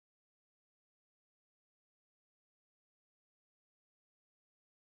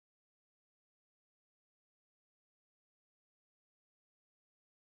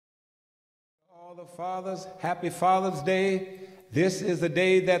All the fathers, happy Father's Day. This is the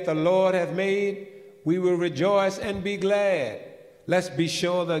day that the Lord hath made. We will rejoice and be glad. Let's be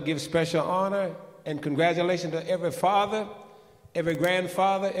sure to give special honor and congratulations to every father, every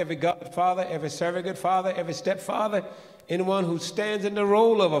grandfather, every godfather, every surrogate father, every stepfather, anyone who stands in the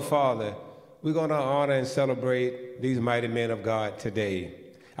role of a father. We're going to honor and celebrate these mighty men of God today.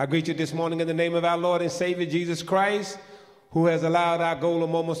 I greet you this morning in the name of our Lord and Savior Jesus Christ, who has allowed our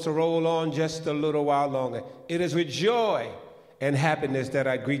golden moments to roll on just a little while longer. It is with joy and happiness that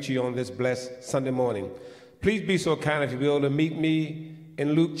I greet you on this blessed Sunday morning. Please be so kind if you will to meet me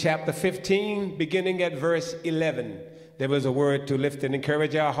in Luke chapter 15, beginning at verse 11. There was a word to lift and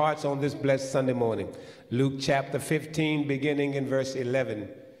encourage our hearts on this blessed Sunday morning. Luke chapter 15, beginning in verse 11.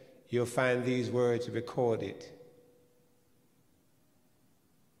 You'll find these words recorded.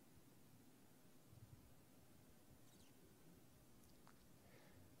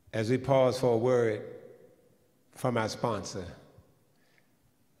 As we pause for a word from our sponsor,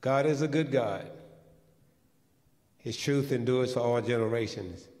 God is a good God. His truth endures for all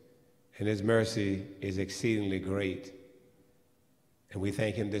generations, and his mercy is exceedingly great. And we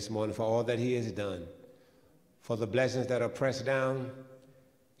thank him this morning for all that he has done, for the blessings that are pressed down,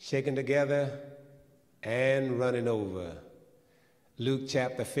 shaken together, and running over. Luke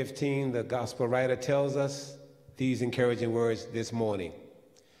chapter 15, the gospel writer tells us these encouraging words this morning.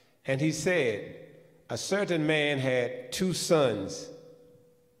 And he said, a certain man had 2 sons,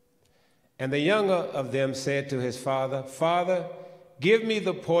 and the younger of them said to his father, Father, give me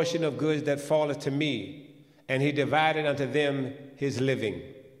the portion of goods that falleth to me. And he divided unto them his living.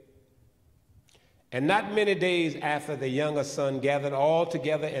 And not many days after, the younger son gathered all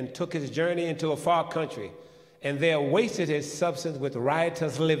together and took his journey into a far country, and there wasted his substance with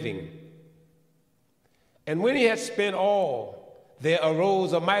riotous living. And when he had spent all, there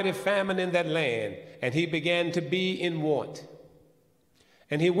arose a mighty famine in that land, and he began to be in want.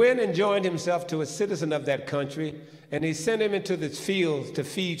 And he went and joined himself to a citizen of that country, and he sent him into the fields to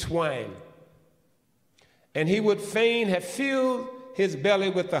feed swine. And he would fain have filled his belly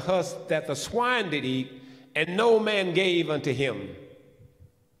with the husk that the swine did eat, and no man gave unto him.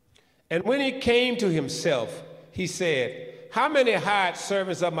 And when he came to himself, he said, how many hired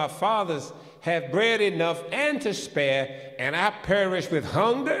servants of my father's have bread enough and to spare, and I perish with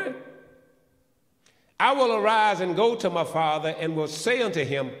hunger? I will arise and go to my father, and will say unto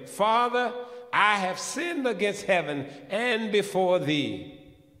him, Father, I have sinned against heaven and before thee.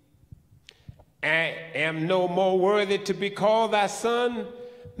 I am no more worthy to be called thy son.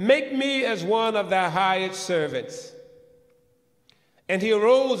 Make me as one of thy hired servants. And he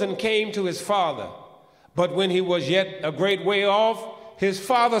arose and came to his father. But when he was yet a great way off, his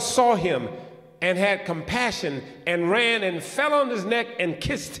father saw him, and had compassion, and ran and fell on his neck and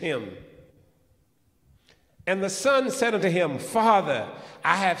kissed him. And the son said unto him, Father,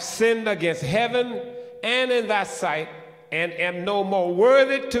 I have sinned against heaven and in thy sight, and am no more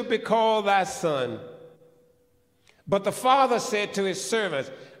worthy to be called thy son. But the father said to his servants,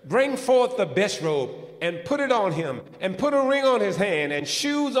 bring forth the best robe, and put it on him, and put a ring on his hand, and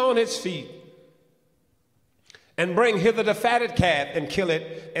shoes on his feet. And bring hither the fatted calf, and kill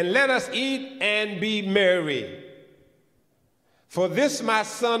it, and let us eat and be merry. For this my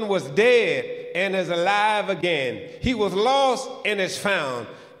son was dead, and is alive again. He was lost, and is found.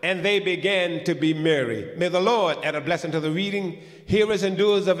 And they began to be merry. May the Lord add a blessing to the reading, hearers and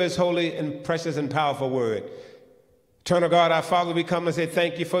doers of his holy and precious and powerful word. Eternal God, our Father, we come and say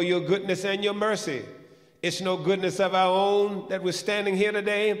thank you for your goodness and your mercy. It's no goodness of our own that we're standing here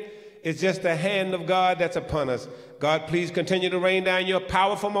today. It's just the hand of God that's upon us. God, please continue to rain down your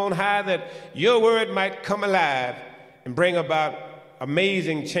power from on high, that your word might come alive and bring about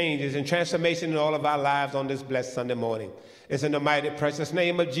amazing changes and transformation in all of our lives on this blessed Sunday morning. It's in the mighty precious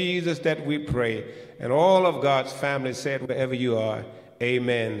name of Jesus that we pray. And all of God's family said, wherever you are,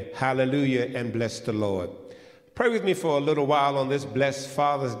 amen, hallelujah, and bless the Lord. Pray with me for a little while on this blessed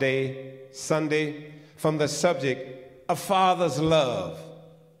Father's Day, Sunday, from the subject of Father's love.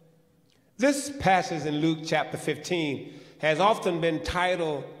 This passage in Luke chapter 15 has often been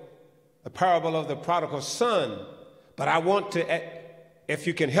titled the parable of the prodigal son, but I want to, if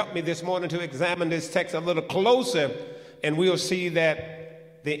you can help me this morning, to examine this text a little closer, and we'll see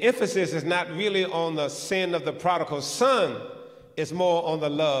that the emphasis is not really on the sin of the prodigal son, it's more on the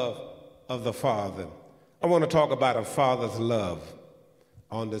love of the Father. I want to talk about a father's love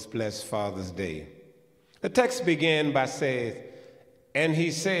on this blessed Father's Day. The text began by saying, and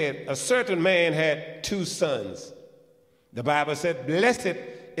he said, a certain man had 2 sons. The Bible said, blessed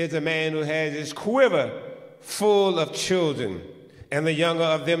is the man who has his quiver full of children. And the younger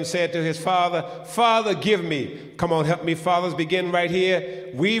of them said to his father, Father, give me. Come on, help me, fathers, begin right here.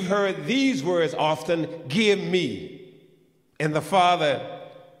 We've heard these words often, give me. And the father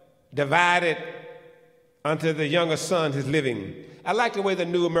divided unto the younger son his living. I like the way the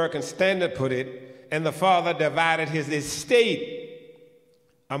New American Standard put it. And the father divided his estate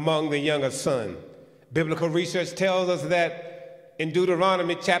among the younger son. Biblical research tells us that in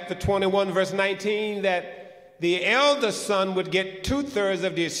Deuteronomy chapter 21, verse 19, that the elder son would get 2/3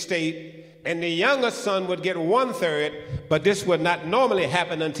 of the estate, and the younger son would get 1/3, but this would not normally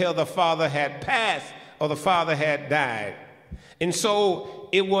happen until the father had passed or the father had died. And so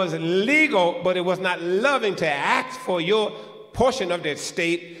it was legal, but it was not loving to ask for your portion of the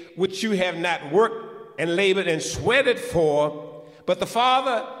estate, which you have not worked and labored and sweated for. But the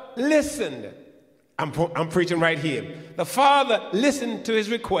father listened. I'm preaching right here. The father listened to his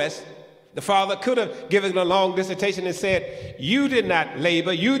request. The father could have given a long dissertation and said, you did not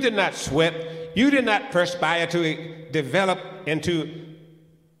labor, you did not sweat, you did not perspire to develop and to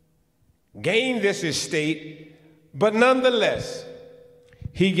gain this estate, but nonetheless,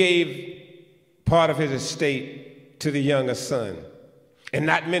 he gave part of his estate to the younger son. And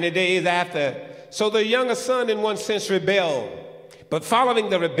not many days after, so the younger son in one sense rebelled, but following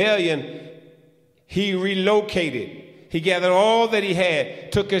the rebellion, he relocated. He gathered all that he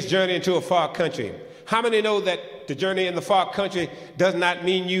had, took his journey into a far country. How many know that the journey in the far country does not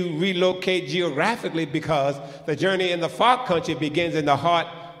mean you relocate geographically, because the journey in the far country begins in the heart,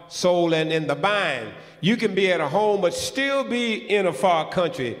 soul, and in the mind. You can be at a home but still be in a far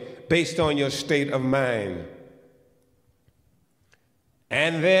country based on your state of mind.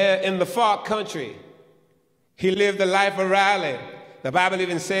 And there in the far country, he lived the life of Riley. The Bible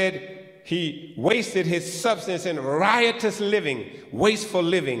even said he wasted his substance in riotous living, wasteful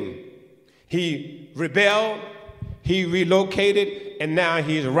living. He rebelled, he relocated, and now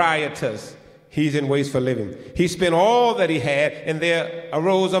he's riotous. He's in wasteful living. He spent all that he had, and there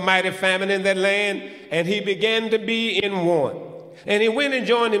arose a mighty famine in that land, and he began to be in want. And he went and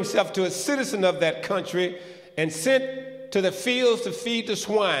joined himself to a citizen of that country and sent to the fields to feed the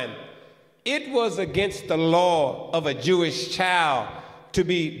swine. It was against the law of a Jewish child to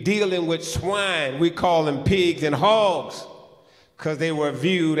be dealing with swine. We call them pigs and hogs, because they were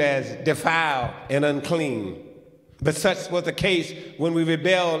viewed as defiled and unclean. But such was the case when we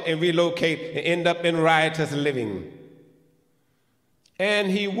rebel and relocate and end up in riotous living. And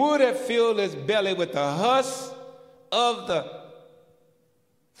he would have filled his belly with the husk of the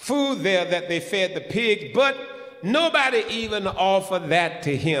food there that they fed the pigs, but nobody even offered that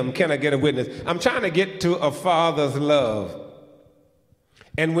to him. Can I get a witness? I'm trying to get to a father's love.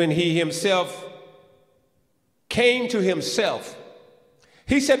 And when he himself came to himself,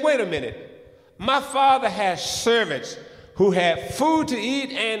 he said, wait a minute. My father has servants who have food to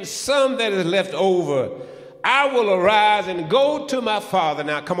eat and some that is left over. I will arise and go to my father.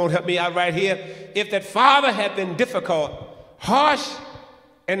 Now, come on, help me out right here. If that father had been difficult, harsh,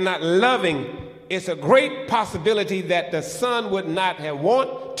 and not loving, it's a great possibility that the son would not have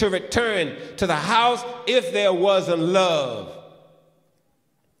want to return to the house if there wasn't love.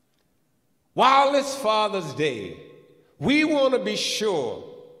 While it's Father's Day, we want to be sure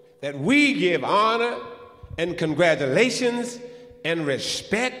that we give honor and congratulations and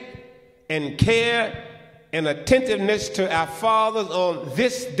respect and care and attentiveness to our fathers on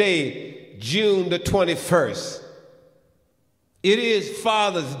this day, June the 21st. It is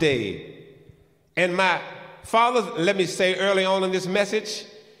Father's Day. And my fathers, let me say early on in this message,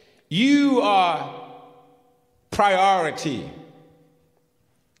 you are priority.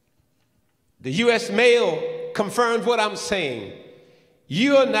 The U.S. Mail confirms what I'm saying.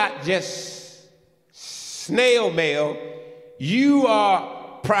 You're not just snail mail, you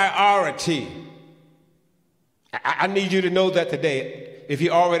are priority. I need you to know that today. If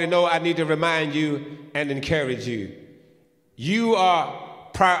you already know, I need to remind you and encourage you. You are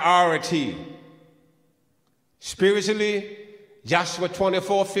priority. Spiritually, Joshua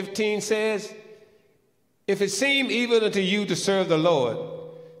 24:15 says, if it seem evil unto you to serve the Lord,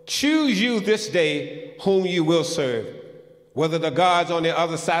 choose you this day whom you will serve, whether the gods on the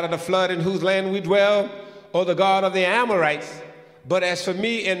other side of the flood in whose land we dwell, or the God of the Amorites. But as for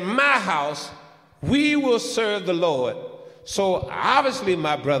me and my house, we will serve the Lord. So obviously,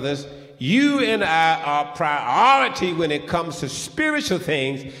 my brothers, you and I are priority when it comes to spiritual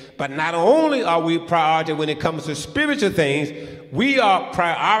things, but not only are we priority when it comes to spiritual things, we are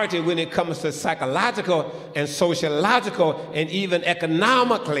priority when it comes to psychological and sociological and even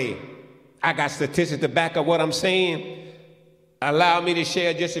economically. I got statistics to back up what I'm saying. Allow me to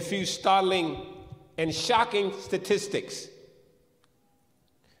share just a few startling and shocking statistics.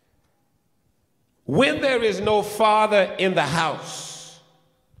 When there is no father in the house,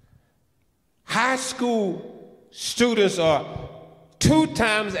 high school students are 2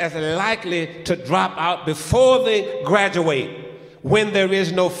 times as likely to drop out before they graduate when there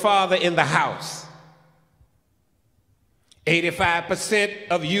is no father in the house. 85%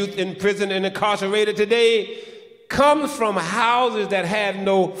 of youth in prison and incarcerated today comes from houses that have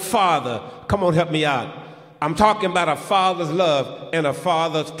no father. Come on, help me out. I'm talking about a father's love and a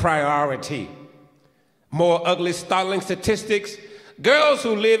father's priority. More ugly, startling statistics. Girls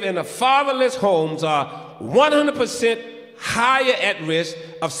who live in fatherless homes are 100% higher at risk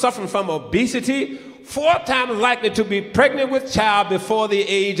of suffering from obesity, 4 times likely to be pregnant with child before the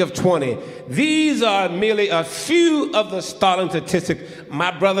age of 20. These are merely a few of the startling statistics.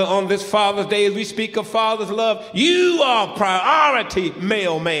 My brother, on this Father's Day, as we speak of father's love, you are priority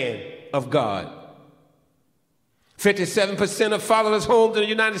male man of God. 57% of fatherless homes in the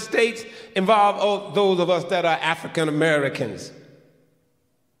United States involve those of us that are African Americans.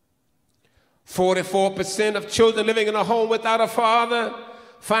 44% of children living in a home without a father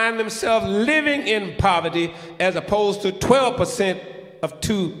find themselves living in poverty, as opposed to 12% of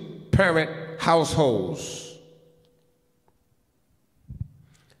 2-parent households.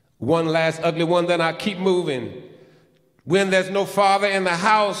 One last ugly one, then I'll keep moving. When there's no father in the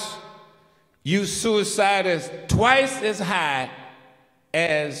house, youth suicide is twice as high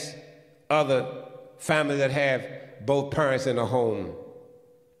as other families that have both parents in the home.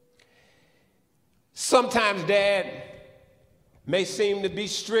 Sometimes dad may seem to be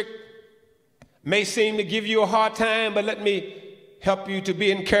strict, may seem to give you a hard time, but let me help you to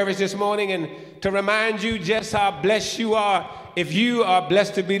be encouraged this morning and to remind you just how blessed you are if you are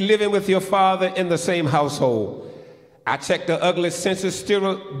blessed to be living with your father in the same household. I checked the ugly Census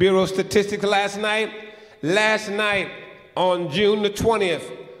Bureau statistics last night. Last night, on June the 20th,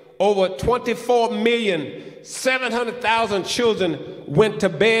 over 24,700,000 children went to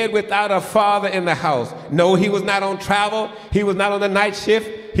bed without a father in the house. No, he was not on travel. He was not on the night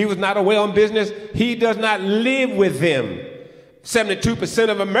shift. He was not away on business. He does not live with them. 72%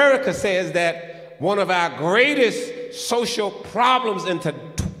 of America says that one of our greatest social problems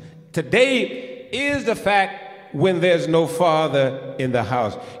today is the fact when there's no father in the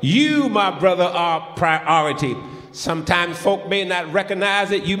house. You, my brother, are priority. Sometimes folk may not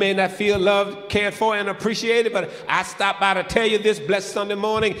recognize it. You may not feel loved, cared for, and appreciated, but I stopped by to tell you this blessed Sunday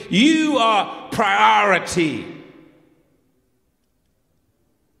morning, you are priority.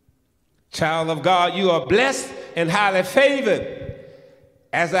 Child of God, you are blessed and highly favored.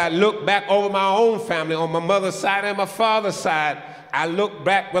 As I look back over my own family, on my mother's side and my father's side, I look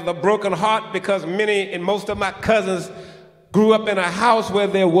back with a broken heart because many and most of my cousins grew up in a house where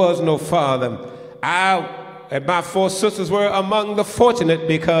there was no father. And my 4 sisters were among the fortunate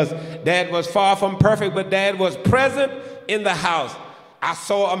because dad was far from perfect, but dad was present in the house. I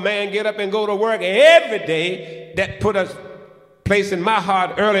saw a man get up and go to work every day. That put a place in my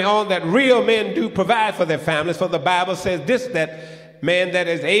heart early on that real men do provide for their families. For the Bible says this, that man that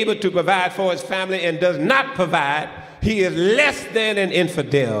is able to provide for his family and does not provide, he is less than an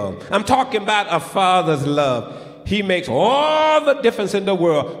infidel. I'm talking about a father's love. He makes all the difference in the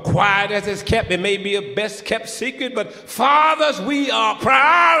world. Quiet as it's kept, it may be a best kept secret, but fathers, we are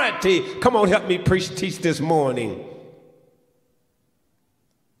priority. Come on, help me teach this morning.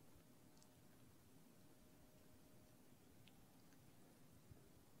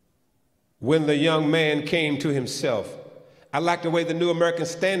 When the young man came to himself, I like the way the New American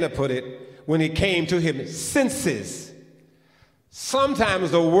Standard put it, when he came to his senses.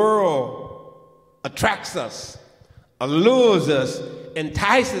 Sometimes the world attracts us, allures us,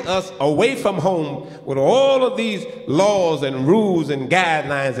 entices us away from home with all of these laws and rules and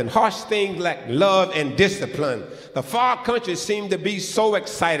guidelines and harsh things like love and discipline. The far country seemed to be so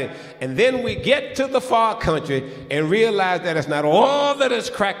excited. And then we get to the far country and realize that it's not all that it's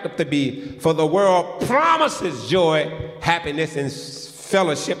cracked up to be. For the world promises joy, happiness, and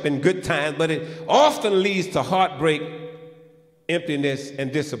fellowship and good times, but it often leads to heartbreak, emptiness,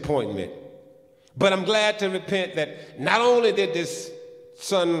 and disappointment. But I'm glad to repent that not only did this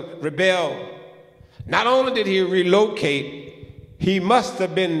son rebel, not only did he relocate, he must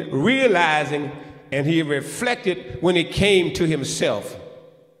have been realizing, and he reflected when he came to himself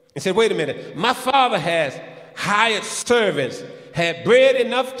and said, wait a minute, my father has hired servants, had bread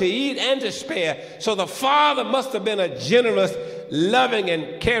enough to eat and to spare. So the father must have been a generous, loving,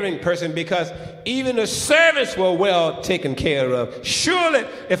 and caring person, because even the servants were well taken care of. Surely,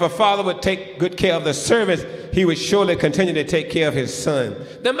 if a father would take good care of the servants, he would surely continue to take care of his son.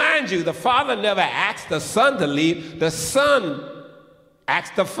 Now, mind you, the father never asked the son to leave. The son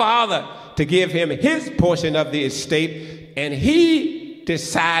asked the father to give him his portion of the estate, and he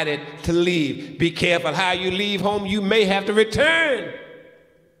decided to leave. Be careful how you leave home. You may have to return.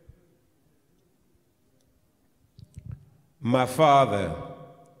 My father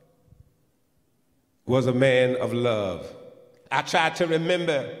was a man of love. I tried to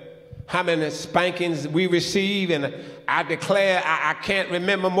remember how many spankings we received, and I declare I can't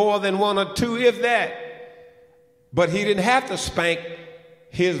remember more than one or two, if that. But he didn't have to spank.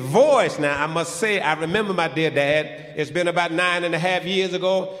 His voice, now I must say, I remember my dear dad. It's been about 9.5 years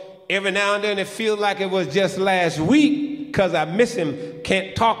ago. Every now and then it feels like it was just last week, because I miss him,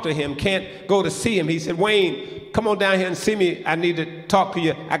 can't talk to him, can't go to see him. He said, Wayne, come on down here and see me. I need to talk to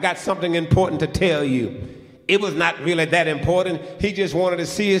you. I got something important to tell you. It was not really that important. He just wanted to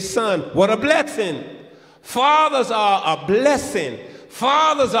see his son. What a blessing. Fathers are a blessing.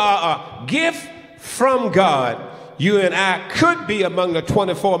 Fathers are a gift from God. You and I could be among the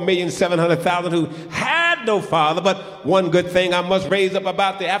 24,700,000 who had no father, but one good thing I must raise up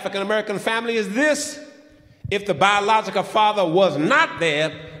about the African-American family is this. If the biological father was not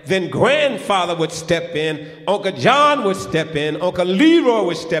there, then grandfather would step in, Uncle John would step in, Uncle Leroy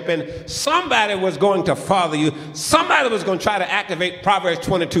would step in. Somebody was going to father you. Somebody was going to try to activate Proverbs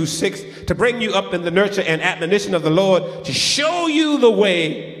 22:6 to bring you up in the nurture and admonition of the Lord, to show you the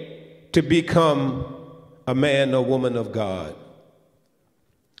way to become a man or woman of God.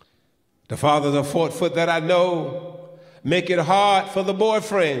 The fathers of Fort Foot that I know make it hard for the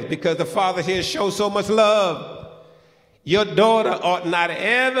boyfriends, because the father here shows so much love. Your daughter ought not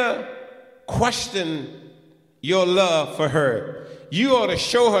ever question your love for her. You ought to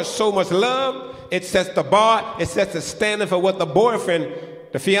show her so much love. It sets the bar. It sets the standard for what the boyfriend,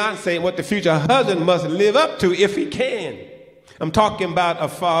 the fiance, and what the future husband must live up to if he can. I'm talking about a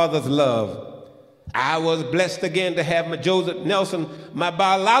father's love. I was blessed again to have Joseph Nelson, my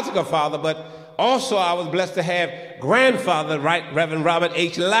biological father, but also I was blessed to have grandfather, right, Reverend Robert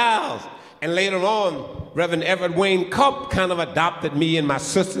H. Lyles. And later on, Reverend Everett Wayne Cup kind of adopted me and my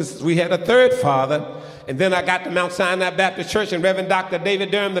sisters. We had a third father. And then I got to Mount Sinai Baptist Church, and Reverend Dr. David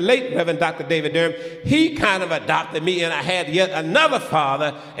Durham, the late Reverend Dr. David Durham, he kind of adopted me, and I had yet another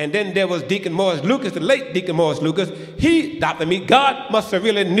father. And then there was Deacon Morris Lucas, the late Deacon Morris Lucas. He adopted me. God must have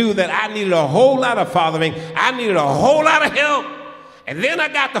really knew that I needed a whole lot of fathering. I needed a whole lot of help. And then I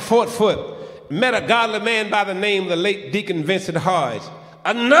got to Fort Foot, met a godly man by the name of the late Deacon Vincent Hodge,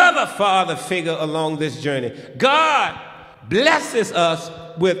 another father figure along this journey. God blesses us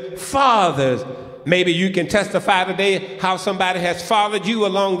with fathers. Maybe you can testify today how somebody has fathered you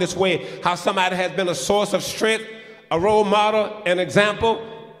along this way, how somebody has been a source of strength, a role model, an example,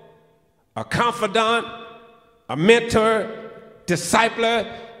 a confidant, a mentor,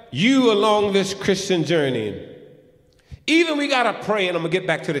 discipler, you along this Christian journey. Even we got to pray, and I'm going to get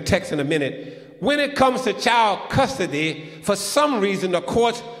back to the text in a minute. When it comes to child custody, for some reason, the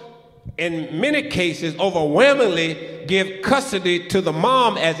courts, in many cases, overwhelmingly give custody to the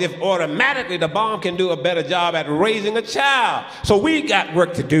mom, as if automatically the mom can do a better job at raising a child. So we got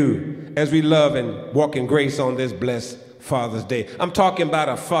work to do as we love and walk in grace on this blessed Father's Day. I'm talking about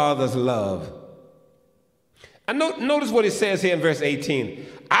a father's love. And notice what it says here in verse 18.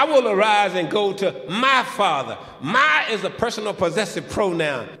 I will arise and go to my father. My is a personal possessive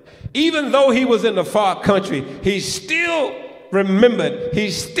pronoun. Even though he was in the far country, he still remembered, he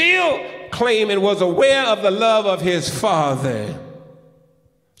still claimed and was aware of the love of his father.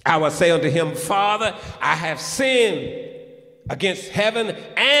 I will say unto him, Father, I have sinned against heaven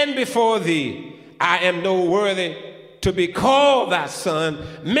and before thee. I am no worthy to be called thy son.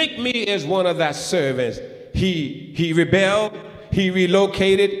 Make me as one of thy servants. He rebelled, he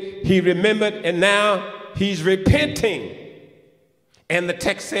relocated, he remembered, and now he's repenting. And the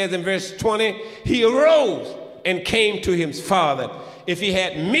text says in verse 20, he arose and came to his father. If he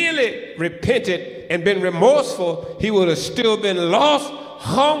had merely repented and been remorseful, he would have still been lost,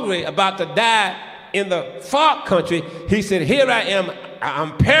 hungry, about to die in the far country. He said, here I am,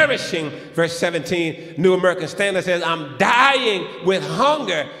 I'm perishing. Verse 17, New American Standard says, I'm dying with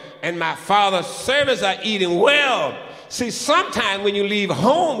hunger, and my father's servants are eating well. See, sometimes when you leave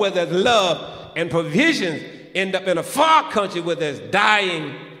home where there's love and provisions, end up in a far country where there's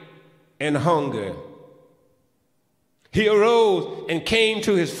dying and hunger. He arose and came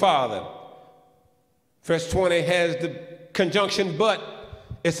to his father. Verse 20 has the conjunction but.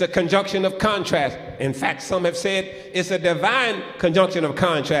 It's a conjunction of contrast. In fact, some have said it's a divine conjunction of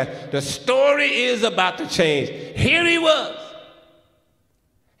contrast. The story is about to change. Here he was,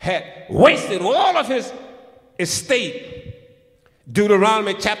 had wasted all of his estate,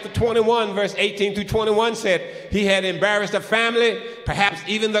 Deuteronomy chapter 21, verse 18 through 21 said he had embarrassed the family, perhaps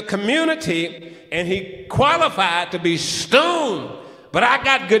even the community, and he qualified to be stoned. But I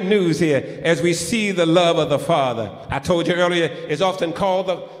got good news here as we see the love of the Father. I told you earlier, it's often called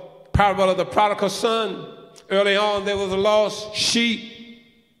the parable of the prodigal son. Early on, there was a lost sheep,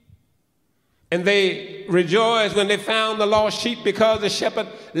 and they rejoiced when they found the lost sheep because the shepherd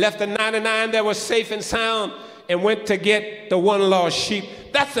left the 99 that was safe and sound and went to get the one lost sheep.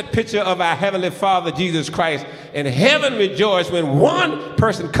 That's a picture of our Heavenly Father, Jesus Christ. And heaven rejoices when one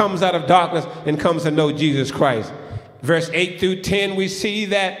person comes out of darkness and comes to know Jesus Christ. Verse 8 through 10, we see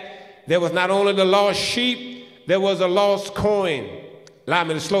that there was not only the lost sheep, there was a lost coin. Allow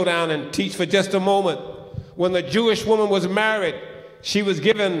me to slow down and teach for just a moment. When the Jewish woman was married, she was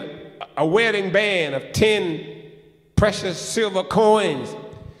given a wedding band of 10 precious silver coins.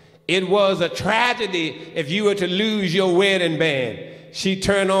 It was a tragedy if you were to lose your wedding band. She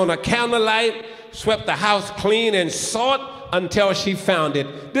turned on a candlelight, swept the house clean, and sought until she found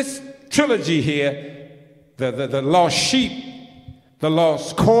it. This trilogy here, the lost sheep, the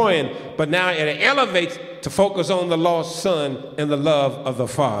lost coin, but now it elevates to focus on the lost son and the love of the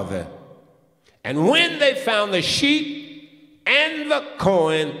Father. And when they found the sheep and the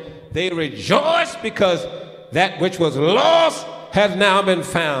coin, they rejoiced because that which was lost has now been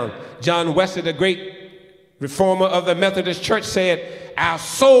found. John Wesley, the great reformer of the Methodist Church, said, our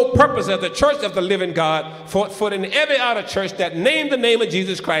sole purpose as the church of the living God, for in every other church that named the name of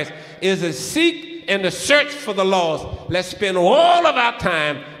Jesus Christ, is to seek and to search for the lost. Let's spend all of our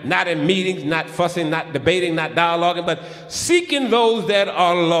time not in meetings, not fussing, not debating, not dialoguing, but seeking those that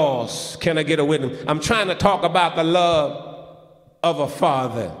are lost. Can I get a witness? I'm trying to talk about the love of a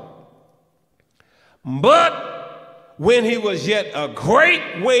father. But when he was yet a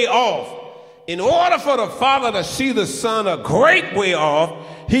great way off, in order for the father to see the son a great way off,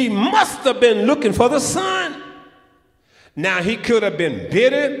 he must have been looking for the son. Now, he could have been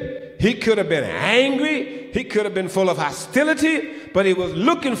bitter, he could have been angry, he could have been full of hostility, but he was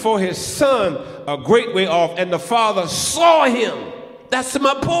looking for his son a great way off, and the father saw him. That's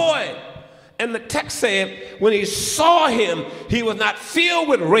my boy. And the text said, when he saw him, he was not filled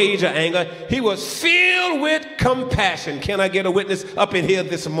with rage or anger. He was filled with compassion. Can I get a witness up in here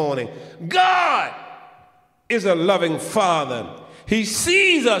this morning? God is a loving father. He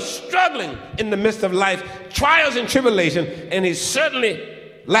sees us struggling in the midst of life, trials and tribulation, and he certainly,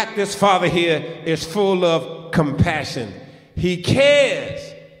 like this father here, is full of compassion. He cares.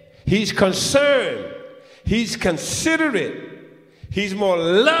 He's concerned. He's considerate. He's more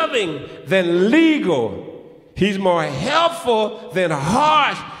loving than legal. He's more helpful than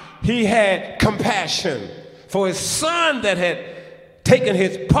harsh. He had compassion for his son that had taken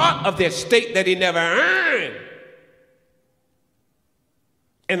his part of the estate that he never earned.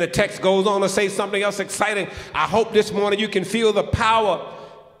 And the text goes on to say something else exciting. I hope this morning you can feel the power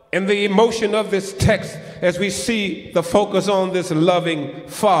and the emotion of this text as we see the focus on this loving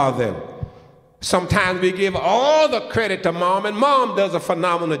father. Sometimes we give all the credit to mom, and mom does a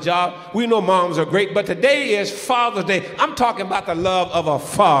phenomenal job. We know moms are great, but today is Father's Day. I'm talking about the love of a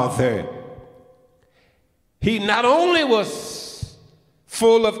father. He not only was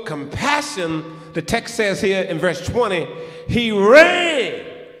full of compassion, the text says here in verse 20, he ran.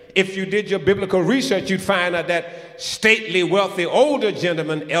 If you did your biblical research, you'd find out that stately, wealthy, older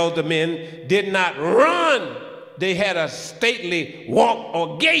gentlemen, elder men, did not run. They had a stately walk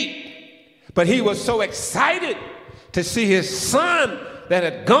or gait. But he was so excited to see his son that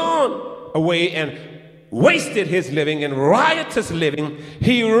had gone away and wasted his living and riotous living.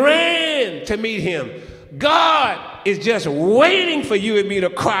 He ran to meet him. God is just waiting for you and me to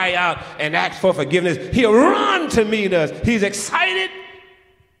cry out and ask for forgiveness. He'll run to meet us. He's excited.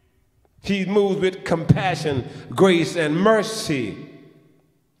 He's moved with compassion, grace, and mercy.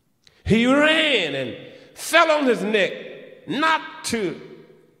 He ran and fell on his neck, not to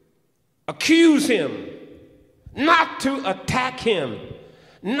accuse him, not to attack him,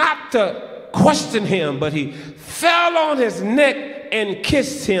 not to question him, but he fell on his neck and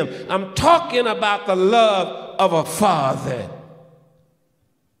kissed him. I'm talking about the love of a father.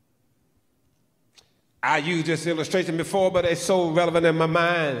 I used this illustration before, but it's so relevant in my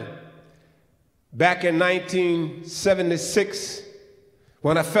mind. Back in 1976,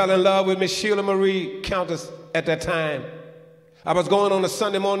 when I fell in love with Miss Sheila Marie Countess at that time, I was going on a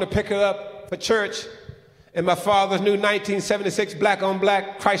Sunday morning to pick her up for church, and my father's new 1976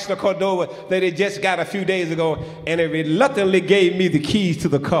 black-on-black Chrysler Cordova that he just got a few days ago, and he reluctantly gave me the keys to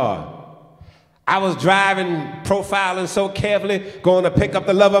the car. I was driving, profiling so carefully, going to pick up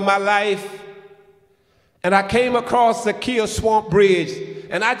the love of my life, And I came across the Kia Swamp Bridge,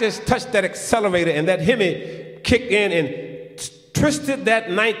 and I just touched that accelerator, and that Hemi kicked in and twisted that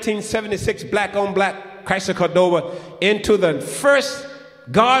 1976 black-on-black Chrysler Cordova into the first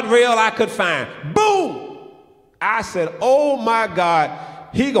guardrail I could find. Boom! I said, oh my God,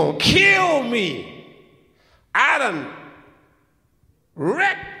 he gonna kill me. I done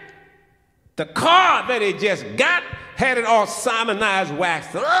wrecked the car that he just got, had it all Simonized,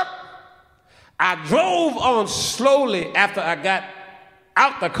 waxed up. I drove on slowly after I got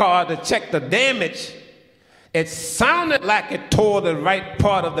out the car to check the damage. It sounded like it tore the right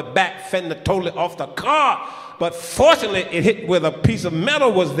part of the back fender totally off the car, but fortunately it hit where a piece of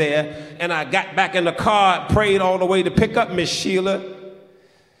metal was there, and I got back in the car, prayed all the way to pick up Miss Sheila.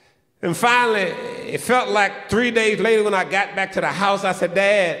 And finally, it felt like 3 days later when I got back to the house, I said,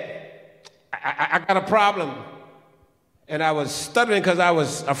 Dad, I got a problem. And I was stuttering because I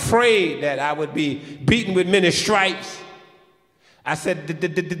was afraid that I would be beaten with many stripes. I said,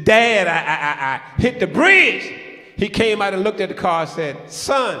 Dad, I hit the bridge. He came out and looked at the car and said,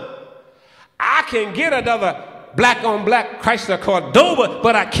 son, I can get another black-on-black Chrysler Cordova,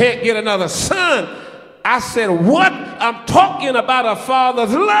 but I can't get another son. I said, what? I'm talking about a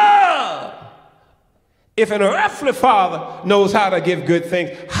father's love. If an earthly father knows how to give good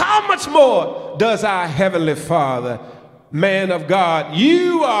things, how much more does our heavenly Father? Man of God,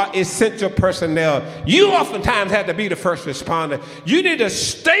 you are essential personnel. You oftentimes have to be the first responder. You need to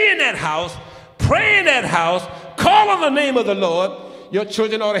stay in that house, pray in that house, call on the name of the Lord. Your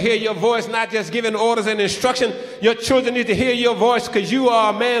children ought to hear your voice, not just giving orders and instruction. Your children need to hear your voice because you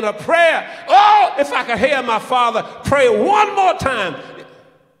are a man of prayer. Oh, if I could hear my father pray one more time.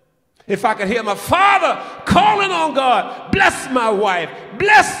 If I could hear my father calling on God, bless my wife,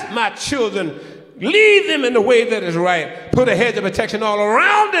 bless my children, lead them in the way that is right. Put a hedge of protection all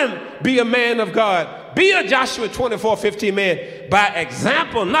around them. Be a man of God. Be a Joshua 24:15 man by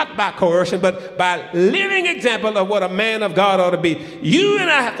example, not by coercion, but by living example of what a man of God ought to be. You and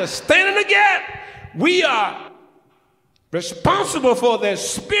I have to stand in the gap. We are responsible for their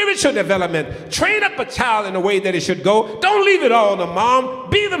spiritual development. Train up a child in the way that he should go. Don't leave it all to mom.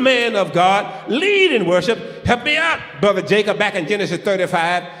 Be the man of God. Lead in worship. Help me out, Brother Jacob, back in Genesis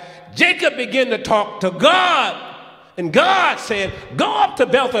 35. Jacob began to talk to God. And God said, go up to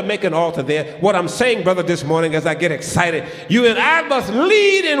Bethel and make an altar there. What I'm saying, brother, this morning as I get excited, you and I must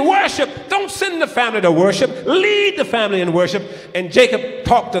lead in worship. Don't send the family to worship. Lead the family in worship. And Jacob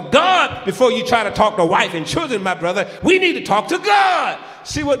talked to God before you try to talk to wife and children, my brother. We need to talk to God.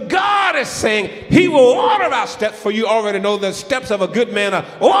 See what God is saying. He will order our steps, for you already know the steps of a good man are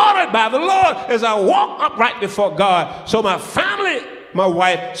ordered by the Lord as I walk upright before God. So my family, my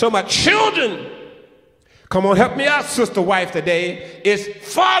wife, so my children. Come on, help me out, sister wife, today. It's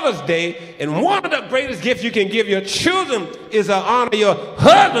Father's Day, and one of the greatest gifts you can give your children is to honor your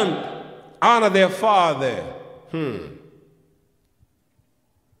husband, honor their father. None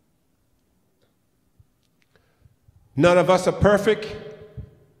of us are perfect.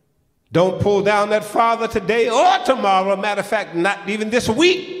 Don't pull down that father today or tomorrow. Matter of fact, not even this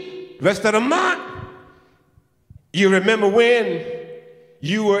week, rest of the month. You remember when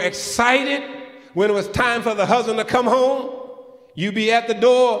you were excited when it was time for the husband to come home? You be at the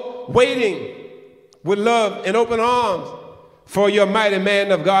door waiting with love and open arms for your mighty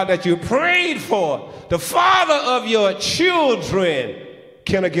man of God that you prayed for, the father of your children.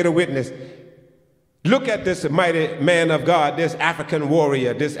 Can I get a witness? Look at this mighty man of God, this African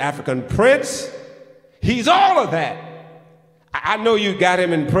warrior, this African prince. He's all of that. I know you got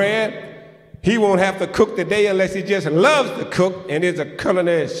him in prayer. He won't have to cook today unless he just loves to cook and is a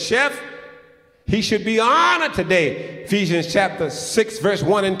culinary chef. He should be honored today. Ephesians chapter 6, verse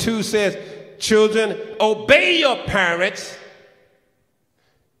 1 and 2 says, children, obey your parents.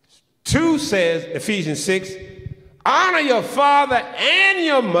 2 says, Ephesians 6, honor your father and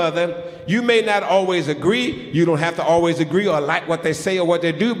your mother. You may not always agree. You don't have to always agree or like what they say or what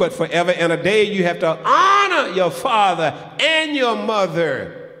they do, but forever and a day you have to honor your father and your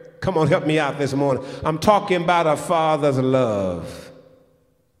mother. Come on, help me out this morning. I'm talking about a father's love.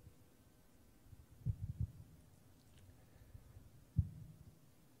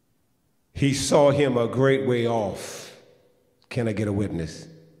 He saw him a great way off. Can I get a witness?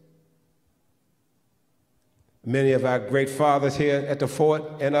 Many of our great fathers here at the fort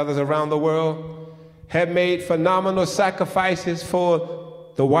and others around the world have made phenomenal sacrifices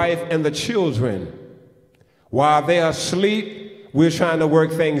for the wife and the children. While they are asleep, we're trying to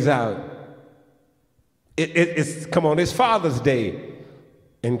work things out. Come on, it's Father's Day.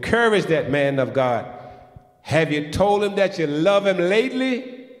 Encourage that man of God. Have you told him that you love him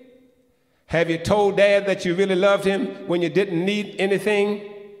lately? Have you told Dad that you really loved him when you didn't need anything,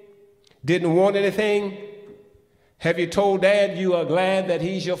 didn't want anything? Have you told Dad you are glad that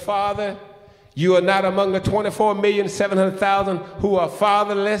he's your father? You are not among the 24,700,000 who are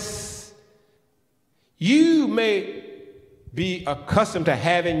fatherless. You may be accustomed to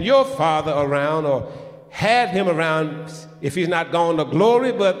having your father around or had him around if he's not gone to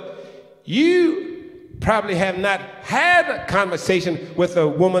glory, but you probably have not had a conversation with a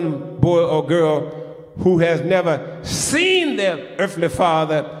woman, boy, or girl who has never seen their earthly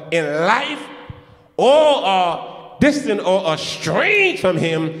father in life or are distant or estranged from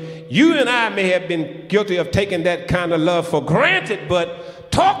him. You and I may have been guilty of taking that kind of love for granted,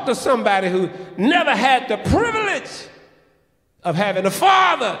 but talk to somebody who never had the privilege of having a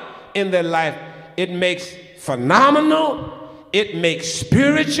father in their life. It makes phenomenal, it makes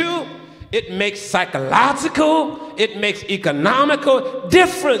spiritual, it makes psychological, it makes economical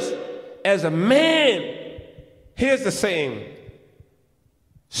difference as a man. Here's the saying: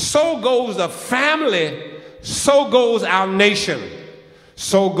 so goes the family, so goes our nation.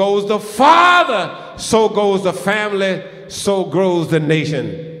 So goes the father, so goes the family, so grows the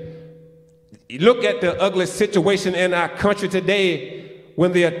nation. Look at the ugly situation in our country today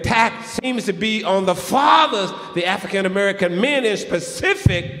when the attack seems to be on the fathers, the African American men in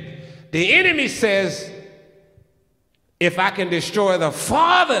specific. The enemy says, if I can destroy the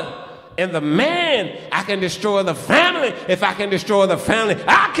father and the man, I can destroy the family. If I can destroy the family,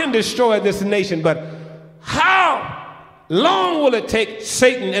 I can destroy this nation. But how long will it take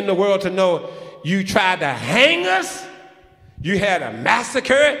Satan in the world to know you tried to hang us? You had a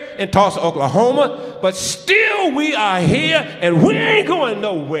massacre in Tulsa, Oklahoma, but still we are here and we ain't going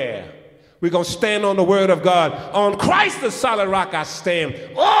nowhere. We're going to stand on the word of God. On Christ, the solid rock, I stand.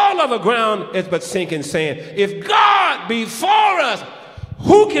 All of the ground is but sinking sand. If God be for us,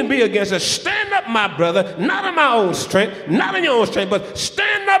 who can be against us? Stand up, my brother, not in my own strength, not in your own strength, but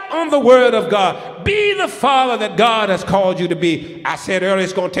stand up on the word of God. Be the father that God has called you to be. I said earlier,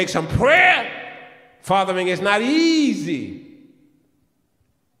 it's going to take some prayer. Fathering is not easy.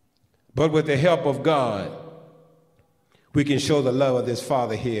 But with the help of God, we can show the love of this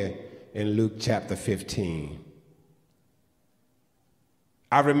father here in Luke chapter 15.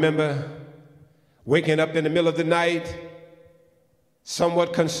 I remember waking up in the middle of the night,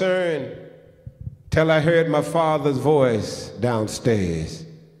 somewhat concerned, till I heard my father's voice downstairs.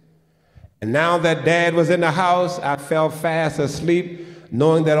 And now that Dad was in the house, I fell fast asleep,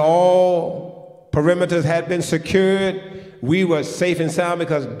 knowing that all perimeters had been secured. We were safe and sound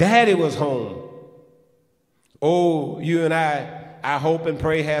because Daddy was home. Oh, you and I hope and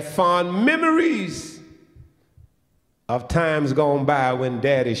pray, have fond memories of times gone by when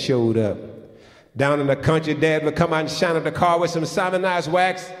Daddy showed up. Down in the country, Dad would come out and shine up the car with some Simonized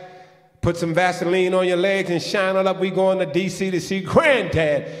wax, put some Vaseline on your legs and shine it up. We going to D.C. to see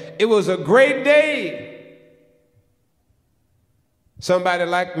Granddad. It was a great day. Somebody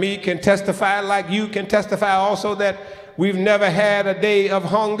like me can testify, like you can testify also, that we've never had a day of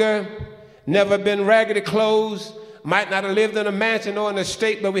hunger, never been raggedy clothes, might not have lived in a mansion or an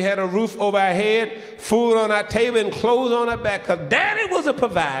estate, but we had a roof over our head, food on our table, and clothes on our back, because Daddy was a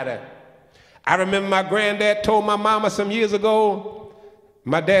provider. I remember my granddad told my mama some years ago,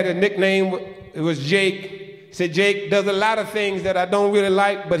 my daddy's nickname was Jake. He said, Jake does a lot of things that I don't really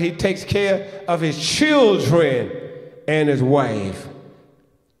like, but he takes care of his children and his wife.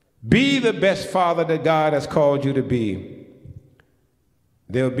 Be the best father that God has called you to be.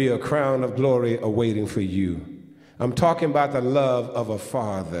 There'll be a crown of glory awaiting for you. I'm talking about the love of a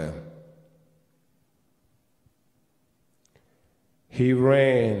father. He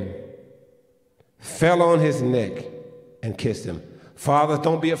ran, fell on his neck, and kissed him. Fathers,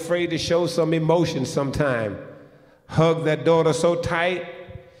 don't be afraid to show some emotion sometime. Hug that daughter so tight,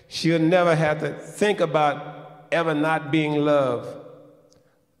 she'll never have to think about ever not being loved.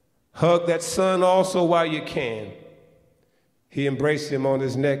 Hug that son also while you can. He embraced him on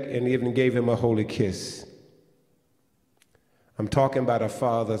his neck and even gave him a holy kiss. I'm talking about a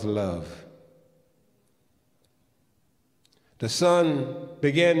father's love. The son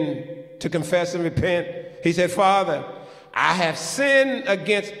began to confess and repent. He said, Father, I have sinned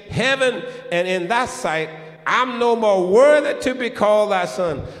against heaven and in thy sight. I'm no more worthy to be called thy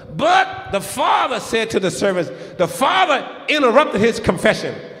son. But the father said to the servants, the father interrupted his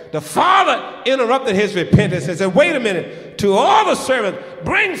confession. The father interrupted his repentance and said, wait a minute, to all the servants,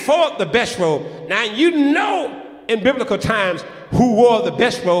 bring forth the best robe. Now you know in biblical times who wore the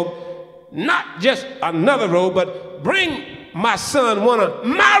best robe, not just another robe, but bring my son one of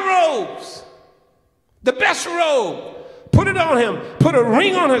my robes, the best robe. Put it on him. Put a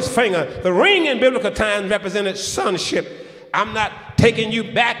ring on his finger. The ring in biblical times represented sonship. I'm not taking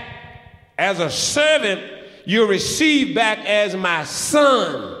you back as a servant. You'll receive back as my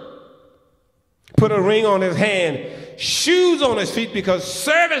son. Put a ring on his hand, shoes on his feet, because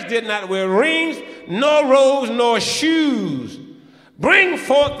servants did not wear rings, nor robes, nor shoes. Bring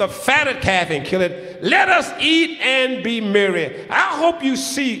forth the fatted calf and kill it. Let us eat and be merry. I hope you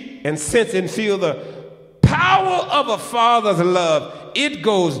see and sense and feel the power of a father's love. It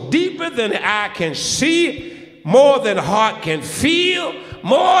goes deeper than the eye can see, more than heart can feel,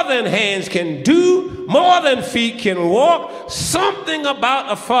 more than hands can do, more than feet can walk. Something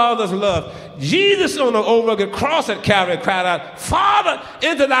about a father's love. Jesus on the over cross at Calvary cried out, Father,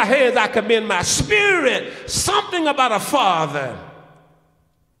 into thy hands I commend my spirit. Something about a father.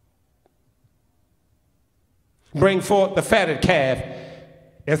 Bring forth the fatted calf.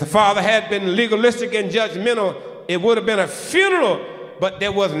 If the father had been legalistic and judgmental, it would have been a funeral, but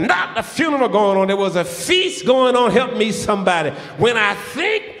there was not a funeral going on. There was a feast going on. Help me, somebody. When I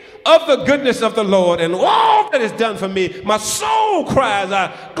think of the goodness of the Lord and all that is done for me, my soul cries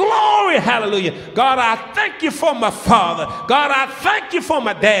out, glory, hallelujah. God, I thank you for my father. God, I thank you for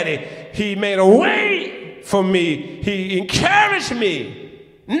my daddy. He made a way for me. He encouraged me,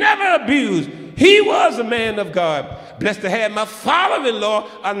 never abused. He was a man of God. Blessed to have my father-in-law,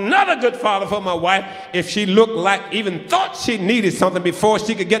 another good father for my wife. If she looked like, even thought she needed something before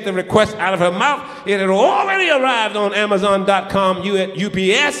she could get the request out of her mouth, it had already arrived on Amazon.com,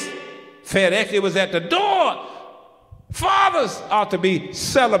 UPS, FedEx. It was at the door. Fathers ought to be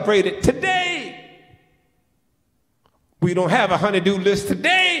celebrated today. We don't have a honey-do list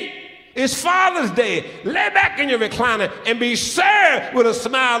today. It's Father's Day. Lay back in your recliner and be served with a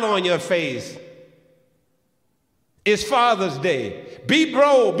smile on your face. It's Father's Day. Be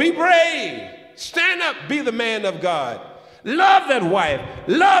bold, be brave. Stand up, be the man of God. Love that wife.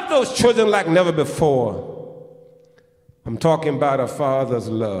 Love those children like never before. I'm talking about a father's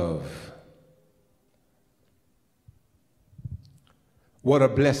love. What a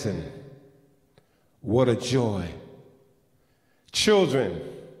blessing. What a joy. Children,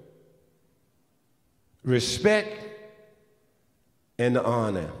 respect and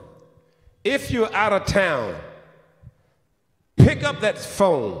honor. If you're out of town, pick up that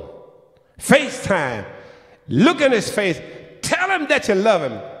phone, FaceTime, look in his face, tell him that you love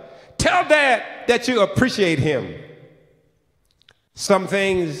him. Tell Dad that you appreciate him. Some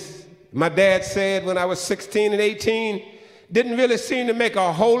things my dad said when I was 16 and 18 didn't really seem to make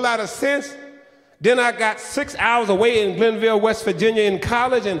a whole lot of sense. Then I got 6 hours away in Glenville, West Virginia in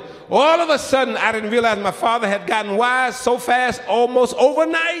college, and all of a sudden I didn't realize my father had gotten wise so fast, almost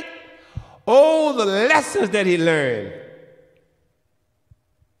overnight. Oh, the lessons that he learned.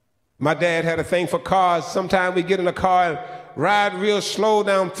 My dad had a thing for cars. Sometimes we'd get in a car and ride real slow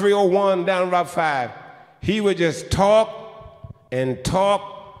down 301, down Route 5. He would just talk and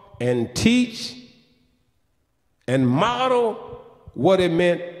teach and model what it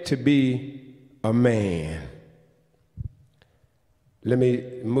meant to be a man. Let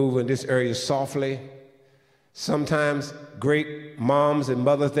me move in this area softly. Sometimes great moms and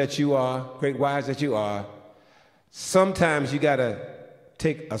mothers that you are, great wives that you are, sometimes you gotta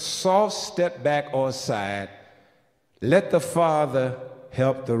take a soft step back or aside. Let the father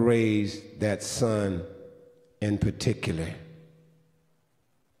help to raise that son in particular.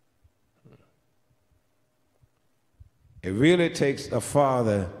 It really takes a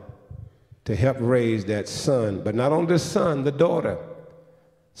father to help raise that son, but not only the son, the daughter.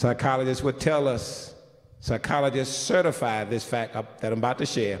 Psychologists would tell us, psychologists certify this fact that I'm about to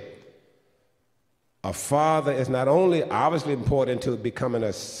share. A father is not only obviously important to becoming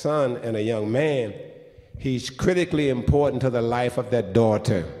a son and a young man, he's critically important to the life of that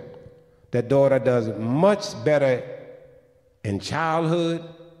daughter. That daughter does much better in childhood,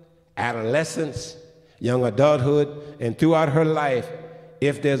 adolescence, young adulthood, and throughout her life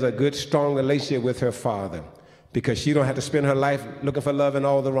if there's a good, strong relationship with her father, because she don't have to spend her life looking for love in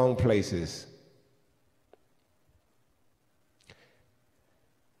all the wrong places.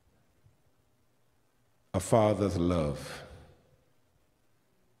 A father's love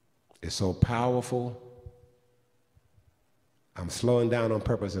is so powerful. I'm slowing down on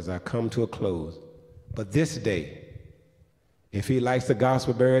purpose as I come to a close. But this day, if he likes the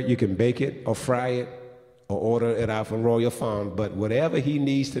gospel bread, you can bake it or fry it or order it out from Royal Farm. But whatever he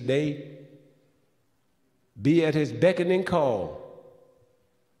needs today, be at his beckoning call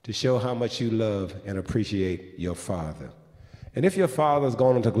to show how much you love and appreciate your father. And if your father's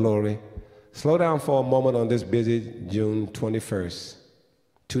gone into glory, slow down for a moment on this busy June 21st,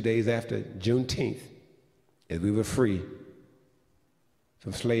 2 days after Juneteenth, as we were free.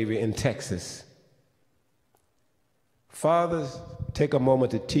 from slavery in Texas. Fathers, take a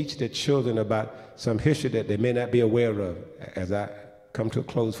moment to teach their children about some history that they may not be aware of as I come to a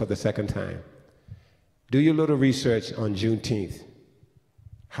close for the second time. Do your little research on Juneteenth,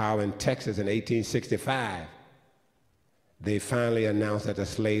 how in Texas in 1865, they finally announced that the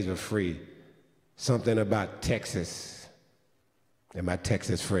slaves were free. Something about Texas and my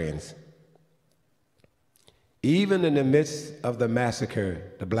Texas friends. Even in the midst of the massacre,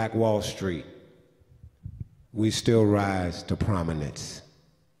 the Black Wall Street, we still rise to prominence.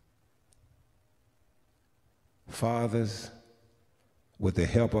 Fathers, with the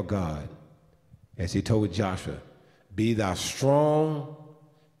help of God, as he told Joshua, be thou strong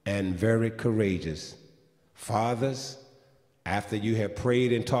and very courageous. Fathers, after you have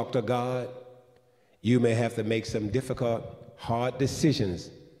prayed and talked to God, you may have to make some difficult, hard decisions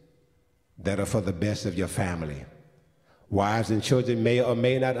that are for the best of your family. Wives and children may or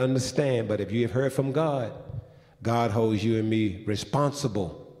may not understand, but if you have heard from God, God holds you and me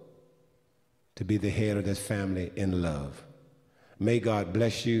responsible to be the head of this family in love. May God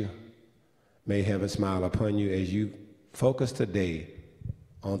bless you. May heaven smile upon you as you focus today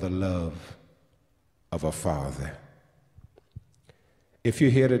on the love of a father. If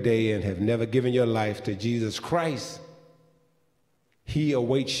you're here today and have never given your life to Jesus Christ, he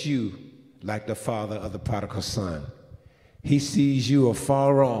awaits you like the father of the prodigal son. He sees you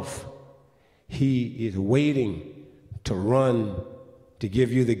afar off. He is waiting to run to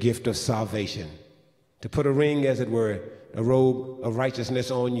give you the gift of salvation, to put a ring, as it were, a robe of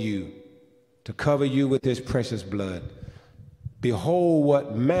righteousness on you, to cover you with his precious blood. Behold,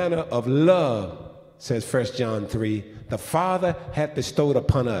 what manner of love, says 1 John 3, the Father hath bestowed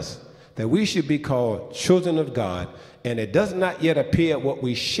upon us, that we should be called children of God. And it does not yet appear what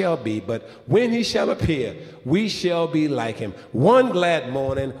we shall be, but when he shall appear, we shall be like him. One glad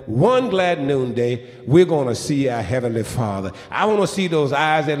morning, one glad noonday, we're going to see our Heavenly Father. I want to see those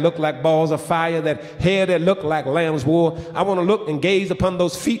eyes that look like balls of fire, that hair that look like lamb's wool. I want to look and gaze upon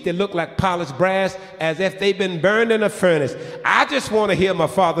those feet that look like polished brass, as if they've been burned in a furnace. I just want to hear my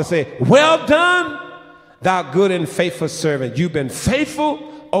Father say, well done, thou good and faithful servant. You've been faithful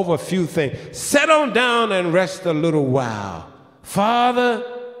over a few things. Sit on down and rest a little while. Father,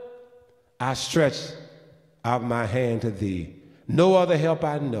 I stretch out my hand to thee. No other help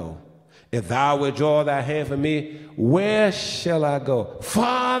I know. If thou withdraw thy hand from me, where shall I go?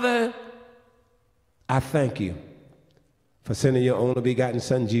 Father, I thank you for sending your only begotten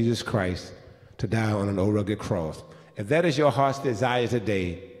Son, Jesus Christ, to die on an old rugged cross. If that is your heart's desire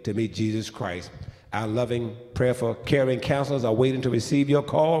today, to meet Jesus Christ, our loving, prayerful, caring counselors are waiting to receive your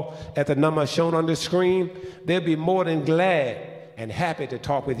call at the number shown on the screen. They'll be more than glad and happy to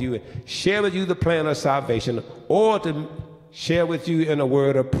talk with you and share with you the plan of salvation, or to share with you in a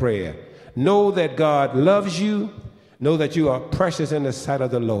word of prayer. Know that God loves you. Know that you are precious in the sight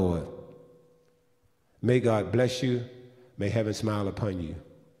of the Lord. May God bless you. May heaven smile upon you.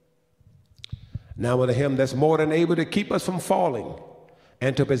 Now with a hymn that's more than able to keep us from falling,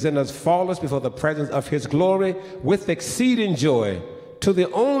 and to present us faultless before the presence of his glory with exceeding joy, to the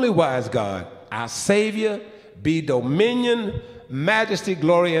only wise God, our Savior, be dominion, majesty,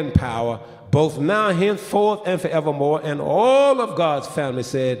 glory, and power, both now, henceforth, and forevermore. And all of God's family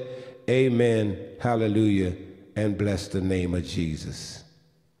said, amen, hallelujah, and bless the name of Jesus.